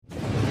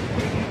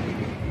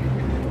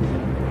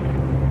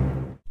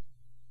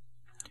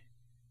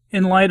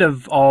In light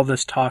of all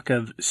this talk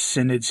of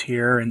synods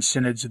here and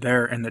synods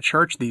there in the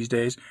church these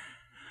days,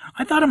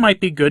 I thought it might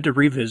be good to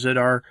revisit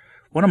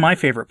one of my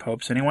favorite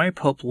popes anyway,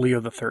 Pope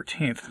Leo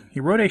XIII. He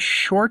wrote a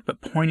short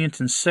but poignant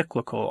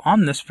encyclical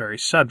on this very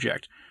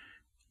subject.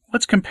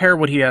 Let's compare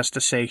what he has to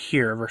say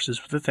here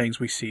versus the things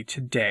we see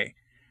today.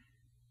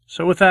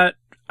 So with that,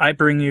 I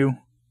bring you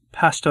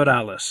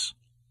Pastoralis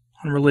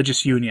on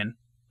Religious Union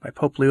by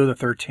Pope Leo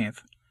XIII,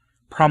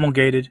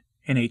 promulgated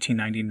in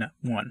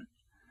 1891.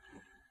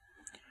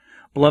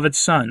 Beloved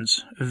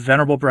sons,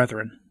 venerable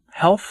brethren,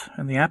 health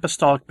and the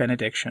apostolic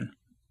benediction.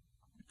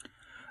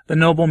 The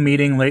noble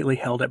meeting lately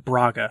held at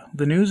Braga,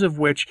 the news of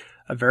which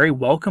a very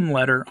welcome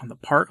letter on the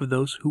part of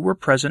those who were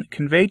present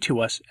conveyed to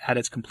us at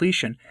its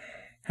completion,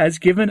 has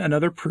given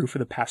another proof of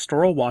the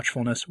pastoral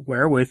watchfulness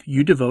wherewith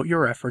you devote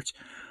your efforts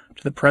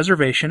to the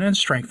preservation and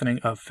strengthening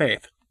of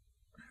faith.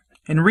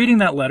 In reading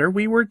that letter,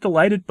 we were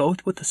delighted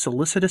both with the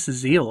solicitous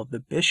zeal of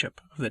the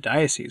bishop of the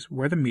diocese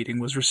where the meeting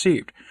was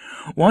received,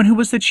 one who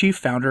was the chief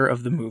founder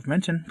of the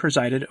movement and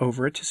presided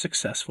over it to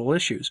successful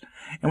issues,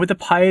 and with the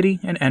piety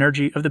and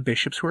energy of the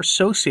bishops who were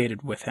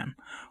associated with him,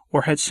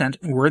 or had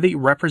sent worthy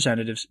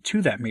representatives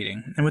to that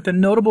meeting, and with the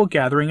notable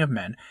gathering of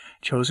men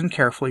chosen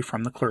carefully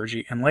from the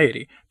clergy and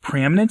laity,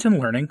 preeminent in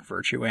learning,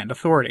 virtue, and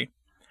authority.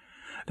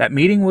 That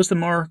meeting was the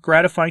more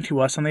gratifying to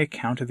us on the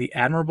account of the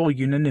admirable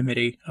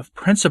unanimity of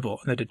principle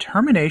and the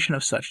determination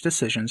of such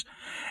decisions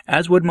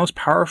as would most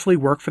powerfully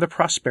work for the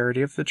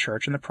prosperity of the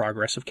Church and the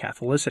progress of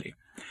Catholicity.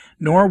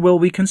 Nor will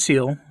we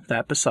conceal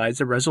that besides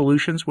the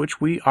resolutions which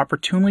we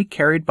opportunely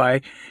carried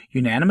by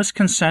unanimous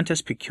consent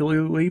as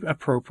peculiarly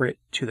appropriate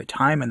to the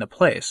time and the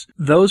place,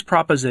 those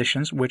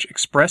propositions which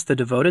express the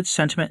devoted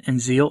sentiment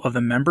and zeal of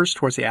the members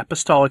towards the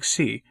Apostolic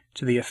See,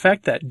 to the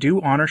effect that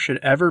due honor should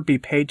ever be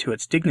paid to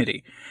its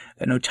dignity,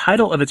 that no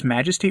title of its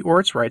majesty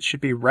or its rights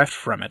should be reft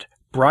from it,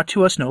 brought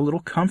to us no little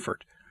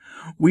comfort.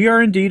 We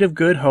are indeed of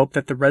good hope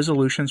that the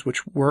resolutions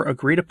which were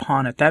agreed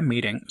upon at that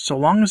meeting, so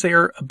long as they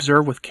are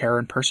observed with care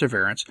and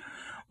perseverance,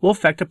 will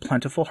effect a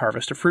plentiful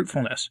harvest of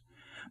fruitfulness.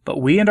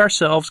 But we and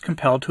ourselves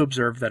compelled to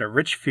observe that a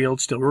rich field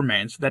still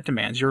remains that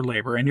demands your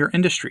labor and your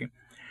industry.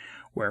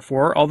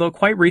 Wherefore, although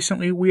quite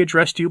recently we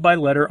addressed you by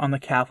letter on the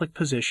Catholic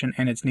position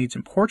and its needs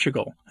in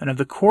Portugal, and of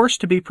the course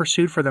to be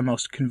pursued for the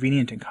most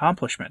convenient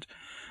accomplishment,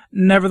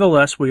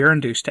 nevertheless we are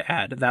induced to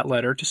add that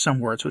letter to some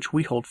words which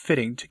we hold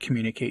fitting to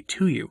communicate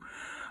to you,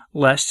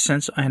 lest,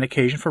 since an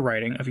occasion for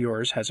writing of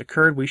yours has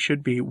occurred, we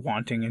should be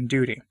wanting in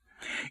duty.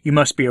 You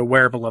must be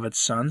aware, beloved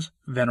sons,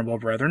 venerable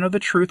brethren, of the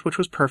truth which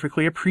was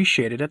perfectly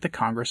appreciated at the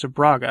Congress of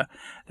Braga,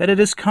 that it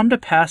has come to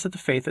pass that the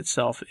faith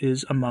itself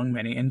is among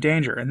many in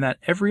danger, and that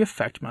every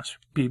effort must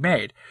be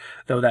made,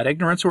 though that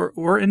ignorance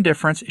or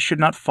indifference should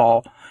not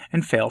fall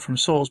and fail from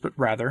souls, but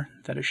rather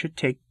that it should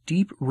take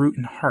deep root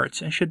in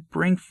hearts, and should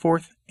bring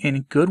forth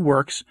in good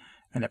works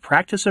and the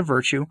practice of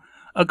virtue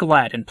a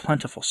glad and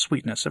plentiful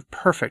sweetness of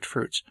perfect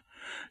fruits.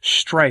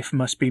 Strife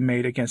must be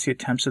made against the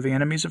attempts of the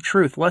enemies of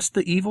truth, lest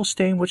the evil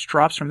stain which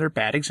drops from their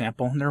bad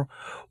example and their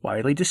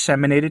widely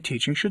disseminated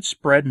teaching should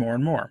spread more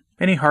and more.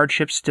 Any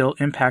hardships still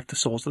impact the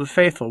souls of the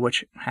faithful,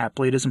 which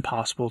happily it is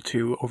impossible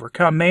to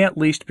overcome, may at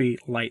least be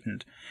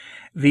lightened.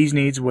 These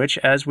needs which,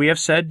 as we have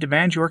said,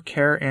 demand your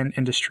care and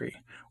industry,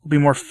 will be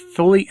more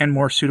fully and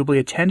more suitably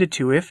attended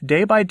to if,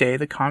 day by day,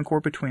 the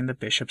concord between the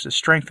bishops is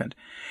strengthened,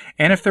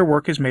 and if their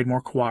work is made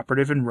more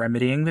cooperative in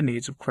remedying the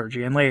needs of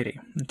clergy and laity,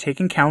 and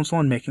taking counsel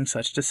and making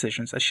such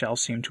decisions as shall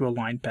seem to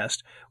align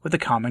best with the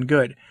common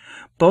good,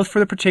 both for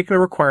the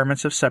particular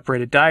requirements of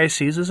separated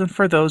dioceses and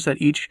for those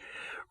that each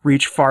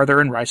reach farther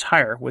and rise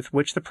higher, with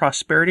which the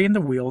prosperity and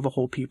the weal of the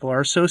whole people are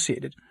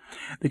associated.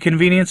 The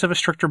convenience of a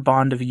stricter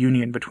bond of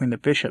union between the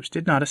bishops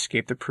did not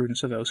escape the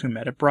prudence of those who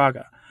met at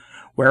Braga.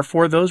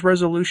 Wherefore those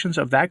resolutions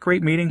of that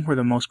great meeting were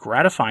the most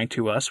gratifying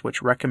to us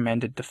which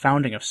recommended the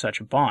founding of such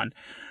a bond,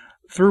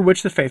 through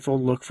which the faithful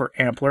look for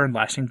ampler and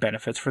lasting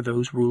benefits for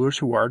those rulers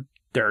who are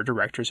their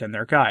directors and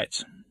their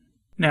guides.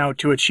 Now,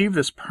 to achieve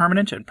this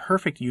permanent and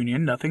perfect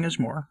union, nothing is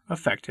more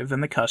effective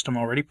than the custom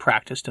already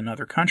practiced in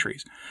other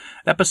countries,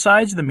 that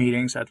besides the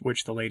meetings at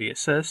which the laity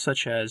assists,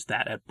 such as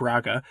that at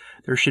Braga,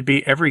 there should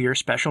be every year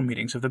special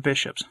meetings of the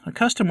bishops, a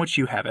custom which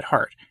you have at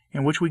heart,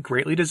 and which we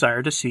greatly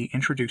desire to see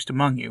introduced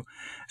among you,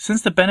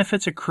 since the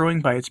benefits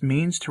accruing by its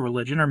means to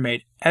religion are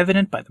made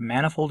evident by the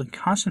manifold and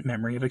constant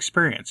memory of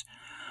experience.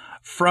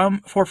 From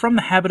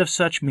the habit of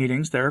such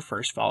meetings there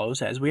first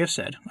follows, as we have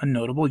said, a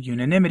notable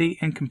unanimity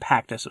and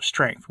compactness of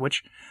strength,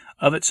 which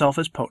of itself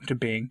is potent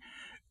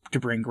to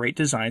bring great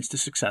designs to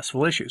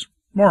successful issues.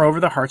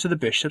 Moreover, the hearts of the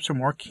bishops are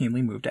more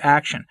keenly moved to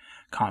action,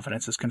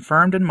 confidence is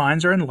confirmed, and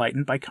minds are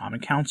enlightened by common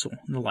counsel,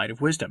 in the light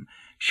of wisdom,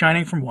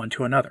 shining from one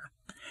to another.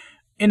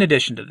 In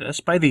addition to this,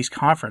 by these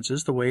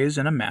conferences the way is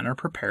in a manner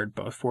prepared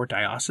both for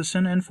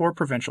diocesan and for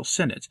provincial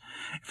synods,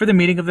 for the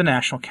meeting of the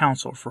National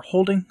Council, for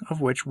holding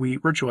of which we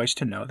rejoice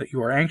to know that you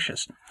are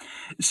anxious,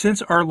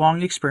 since our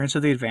long experience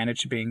of the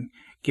advantage being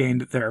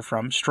gained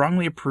therefrom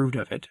strongly approved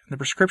of it, the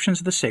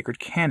prescriptions of the sacred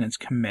canons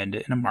commend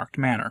it in a marked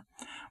manner.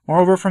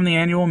 Moreover, from the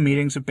annual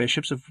meetings of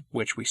bishops of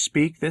which we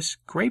speak, this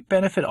great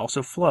benefit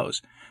also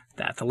flows,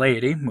 that the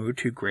laity, moved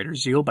to greater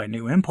zeal by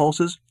new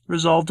impulses,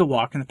 resolve to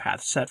walk in the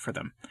path set for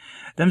them,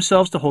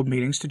 themselves to hold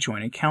meetings, to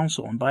join in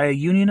council, and by a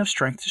union of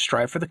strength to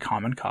strive for the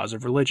common cause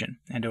of religion,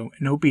 and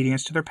in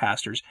obedience to their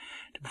pastors,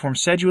 to perform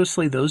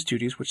sedulously those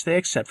duties which they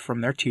accept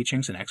from their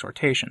teachings and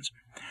exhortations.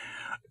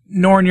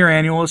 Nor in your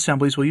annual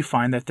assemblies will you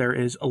find that there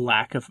is a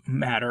lack of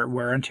matter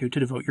whereunto to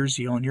devote your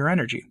zeal and your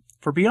energy.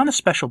 For beyond the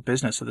special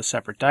business of the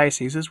separate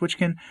dioceses, which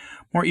can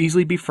more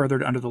easily be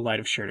furthered under the light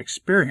of shared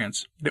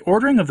experience, the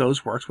ordering of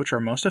those works which are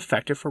most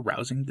effective for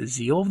rousing the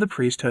zeal of the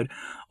priesthood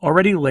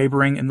already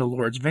laboring in the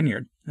Lord's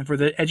vineyard, and for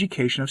the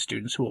education of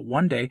students who will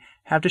one day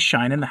have to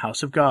shine in the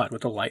house of God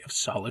with the light of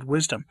solid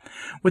wisdom,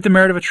 with the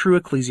merit of a true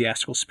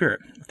ecclesiastical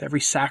spirit, with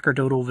every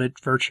sacerdotal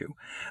virtue.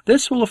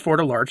 This will afford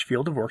a large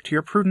field of work to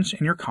your prudence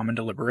in your common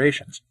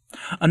deliberations.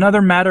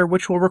 Another matter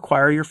which will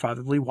require your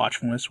fatherly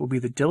watchfulness will be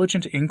the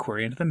diligent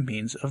inquiry into the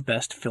means of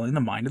best filling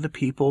the mind of the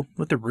people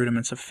with the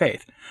rudiments of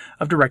faith,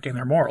 of directing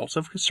their morals,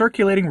 of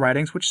circulating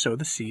writings which sow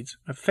the seeds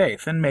of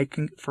faith and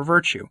making for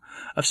virtue,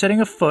 of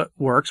setting afoot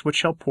works which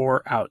shall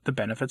pour out the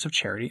benefits of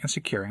charity, and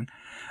securing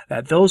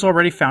that those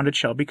already founded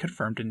shall be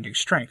confirmed in new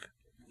strength.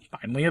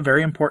 Finally, a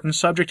very important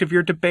subject of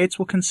your debates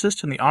will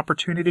consist in the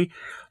opportunity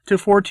to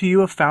afford to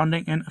you of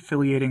founding and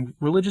affiliating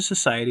religious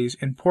societies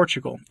in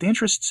Portugal, the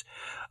interests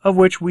of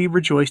which we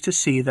rejoice to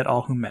see that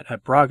all who met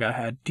at Braga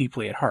had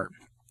deeply at heart.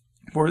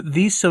 For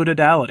these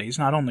sodalities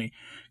not only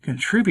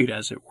contribute,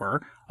 as it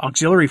were,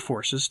 auxiliary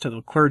forces to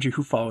the clergy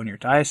who follow in your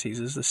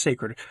dioceses, the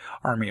sacred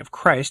army of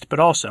Christ, but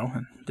also,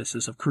 and this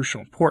is of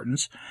crucial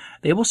importance,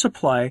 they will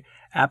supply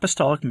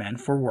apostolic men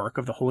for work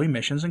of the holy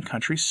missions in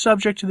countries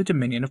subject to the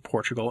dominion of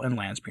Portugal and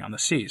lands beyond the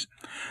seas.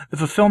 The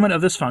fulfillment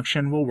of this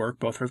function will work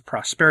both for the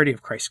prosperity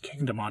of Christ's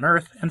kingdom on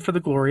earth and for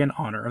the glory and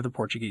honor of the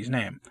Portuguese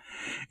name.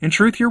 In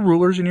truth, your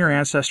rulers and your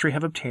ancestry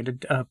have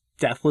obtained a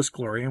deathless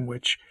glory in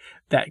which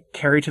that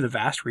carry to the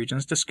vast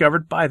regions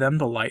discovered by them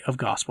the light of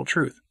gospel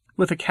truth,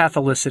 with a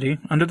Catholicity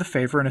under the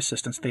favor and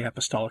assistance of the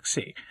Apostolic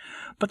See.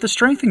 But the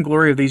strength and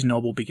glory of these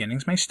noble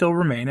beginnings may still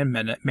remain and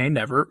may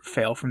never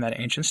fail from that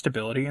ancient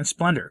stability and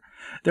splendor.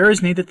 There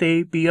is need that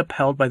they be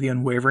upheld by the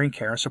unwavering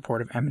care and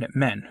support of eminent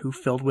men, who,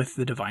 filled with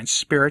the divine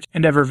spirit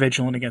and ever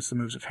vigilant against the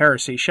moves of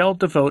heresy, shall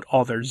devote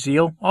all their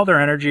zeal, all their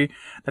energy,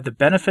 that the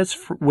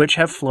benefits which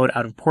have flowed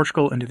out of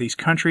Portugal into these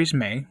countries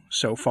may,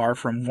 so far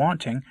from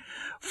wanting,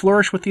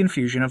 flourish with the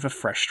infusion of a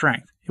fresh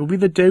strength. It will be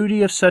the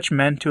duty of such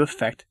men to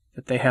effect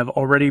that they have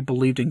already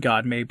believed in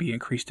God may be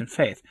increased in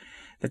faith,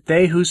 that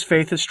they whose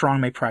faith is strong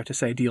may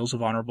practice ideals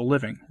of honorable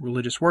living,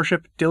 religious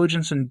worship,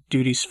 diligence in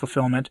duty's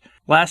fulfillment.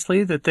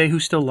 Lastly, that they who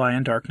still lie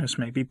in darkness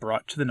may be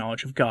brought to the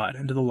knowledge of God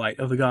and to the light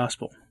of the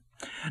gospel.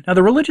 Now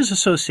the religious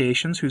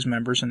associations, whose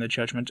members in the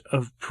judgment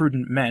of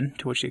prudent men,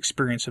 to which the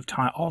experience of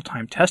all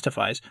time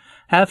testifies,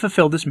 have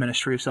fulfilled this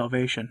ministry of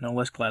salvation no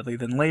less gladly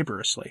than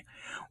laboriously,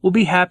 will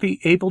be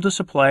able to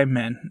supply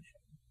men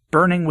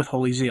burning with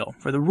holy zeal,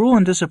 for the rule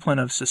and discipline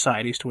of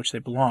societies to which they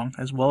belong,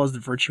 as well as the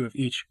virtue of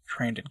each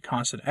trained in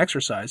constant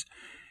exercise,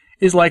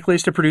 is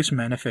likeliest to produce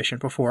men efficient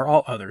before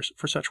all others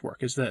for such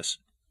work as this.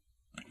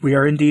 We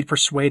are indeed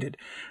persuaded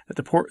that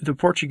the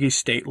Portuguese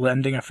state,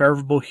 lending a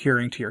favorable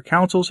hearing to your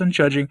counsels and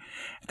judging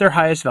at their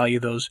highest value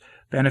those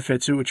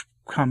benefits which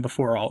come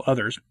before all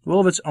others,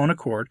 will of its own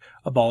accord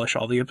abolish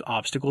all the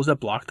obstacles that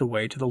block the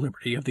way to the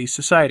liberty of these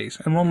societies,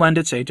 and will lend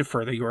its aid to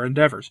further your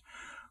endeavors,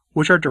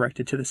 which are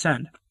directed to this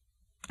end,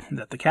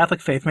 that the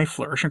Catholic faith may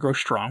flourish and grow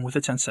strong with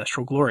its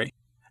ancestral glory.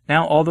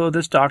 Now, although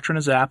this doctrine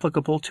is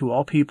applicable to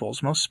all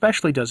peoples, most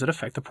especially does it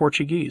affect the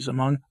Portuguese,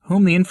 among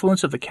whom the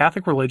influence of the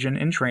Catholic religion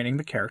in training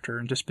the character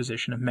and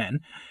disposition of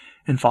men,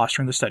 in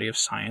fostering the study of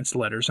science,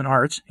 letters, and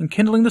arts, in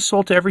kindling the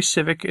soul to every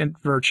civic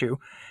virtue,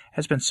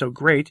 has been so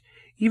great,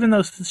 even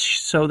though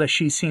so that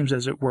she seems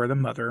as it were the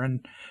mother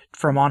and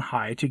from on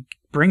high to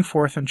bring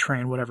forth and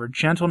train whatever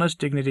gentleness,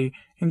 dignity,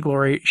 and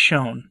glory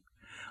shown.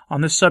 On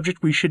this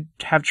subject we should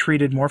have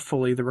treated more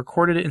fully the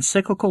recorded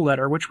encyclical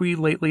letter which we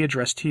lately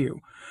addressed to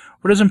you.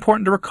 What is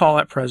important to recall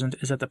at present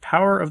is that the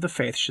power of the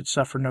faith should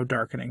suffer no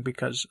darkening,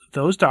 because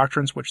those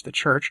doctrines which the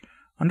Church,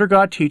 under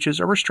God, teaches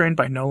are restrained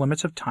by no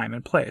limits of time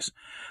and place,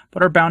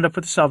 but are bound up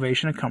with the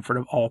salvation and comfort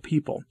of all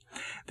people.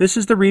 This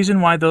is the reason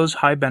why those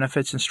high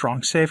benefits and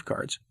strong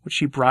safeguards, which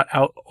she brought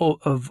out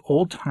of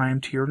old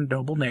time to your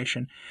noble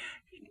nation,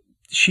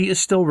 she is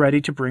still ready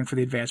to bring for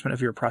the advancement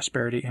of your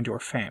prosperity and your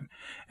fame,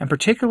 and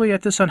particularly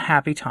at this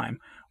unhappy time,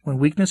 when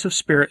weakness of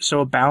spirit so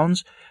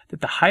abounds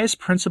that the highest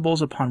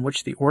principles upon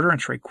which the order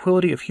and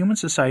tranquillity of human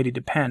society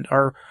depend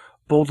are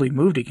boldly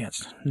moved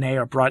against, nay,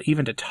 are brought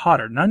even to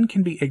totter, none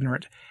can be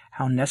ignorant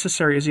how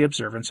necessary is the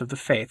observance of the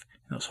faith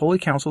in those holy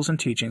counsels and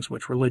teachings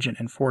which religion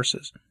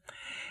enforces.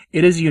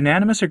 It is the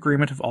unanimous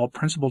agreement of all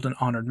principled and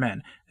honored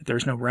men that there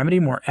is no remedy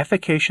more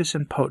efficacious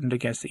and potent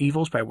against the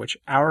evils by which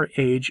our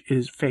age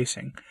is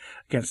facing,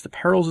 against the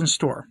perils in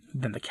store,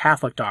 than the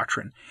Catholic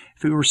doctrine,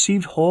 if it be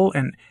received whole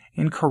and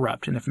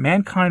incorrupt, and if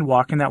mankind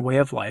walk in that way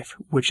of life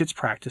which its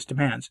practice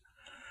demands.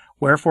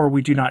 Wherefore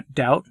we do not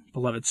doubt,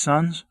 beloved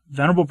sons,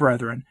 venerable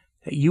brethren,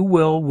 that you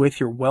will, with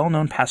your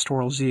well-known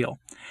pastoral zeal,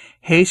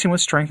 hasten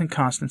with strength and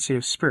constancy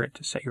of spirit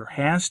to set your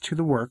hands to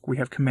the work we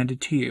have commended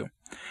to you.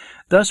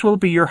 Thus will it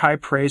be your high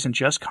praise and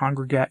just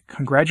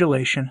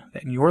congratulation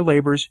that in your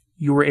labors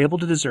you were able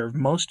to deserve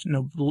most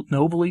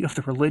nobly of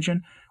the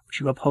religion which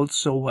you uphold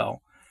so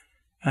well,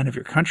 and of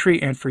your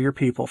country and for your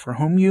people, for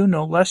whom you,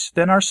 no less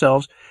than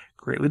ourselves,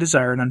 greatly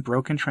desire an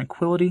unbroken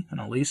tranquillity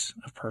and a lease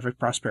of perfect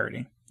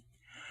prosperity.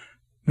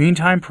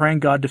 Meantime, praying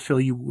God to fill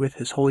you with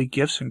his holy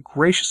gifts and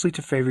graciously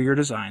to favor your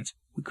designs,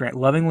 we grant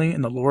lovingly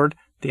in the Lord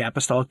the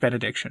apostolic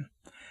benediction,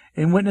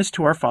 in witness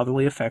to our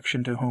fatherly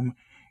affection to whom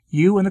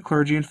you and the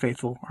clergy and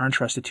faithful are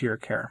entrusted to your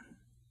care.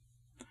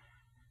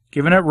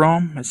 Given at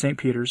Rome, at St.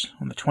 Peter's,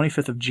 on the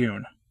 25th of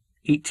June,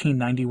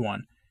 1891,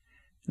 in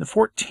the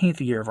 14th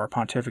year of our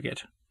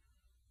pontificate,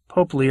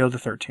 Pope Leo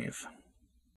XIII.